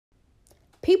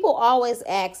People always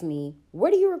ask me,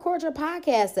 where do you record your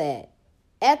podcast at?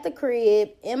 At the crib,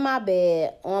 in my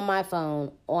bed, on my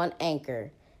phone, on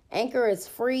Anchor. Anchor is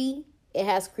free. It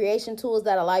has creation tools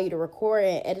that allow you to record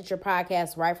and edit your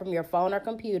podcast right from your phone or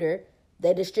computer.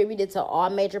 They distribute it to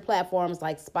all major platforms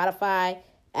like Spotify,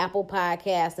 Apple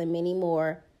Podcasts, and many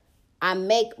more. I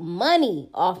make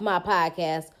money off my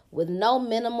podcast with no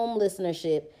minimum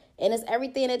listenership. And it's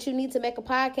everything that you need to make a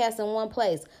podcast in one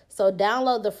place. So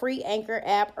download the free Anchor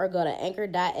app or go to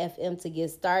anchor.fm to get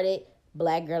started.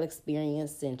 Black Girl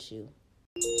Experience sent you.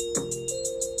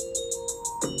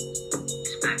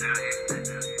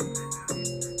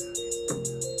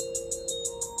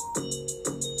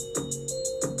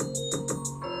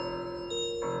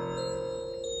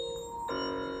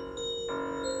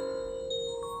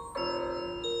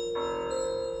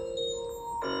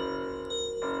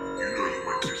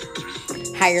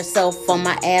 Higher self on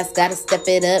my ass, gotta step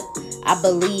it up. I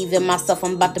believe in myself,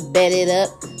 I'm about to bet it up.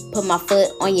 Put my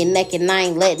foot on your neck and I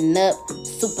ain't letting up.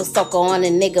 Super soaker on a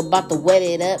nigga, about to wet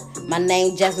it up. My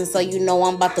name Jasmine, so you know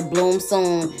I'm about to bloom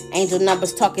soon. Angel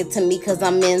numbers talking to me cause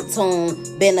I'm in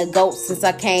tune. Been a goat since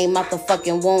I came out the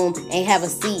fucking womb. Ain't have a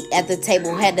seat at the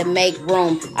table, had to make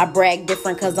room. I brag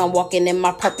different cause I'm walking in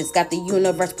my purpose. Got the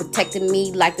universe protecting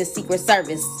me like the Secret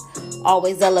Service.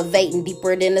 Always elevating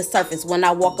deeper than the surface. When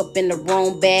I walk up in the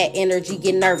room, bad energy,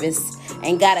 get nervous.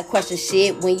 Ain't gotta question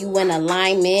shit when you in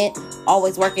alignment.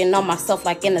 Always working on myself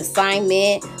like an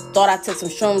assignment. Thought I took some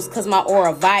shrooms cause my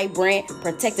aura vibrant.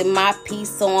 Protecting my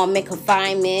peace so I'm in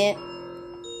confinement.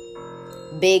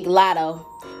 Big lotto.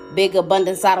 Big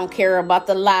abundance, I don't care about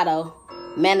the lotto.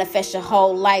 Manifest your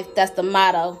whole life, that's the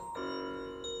motto.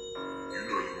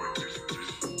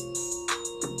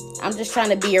 I'm just trying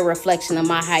to be a reflection of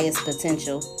my highest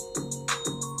potential.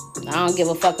 I don't give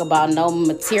a fuck about no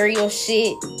material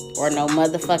shit or no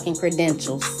motherfucking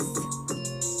credentials.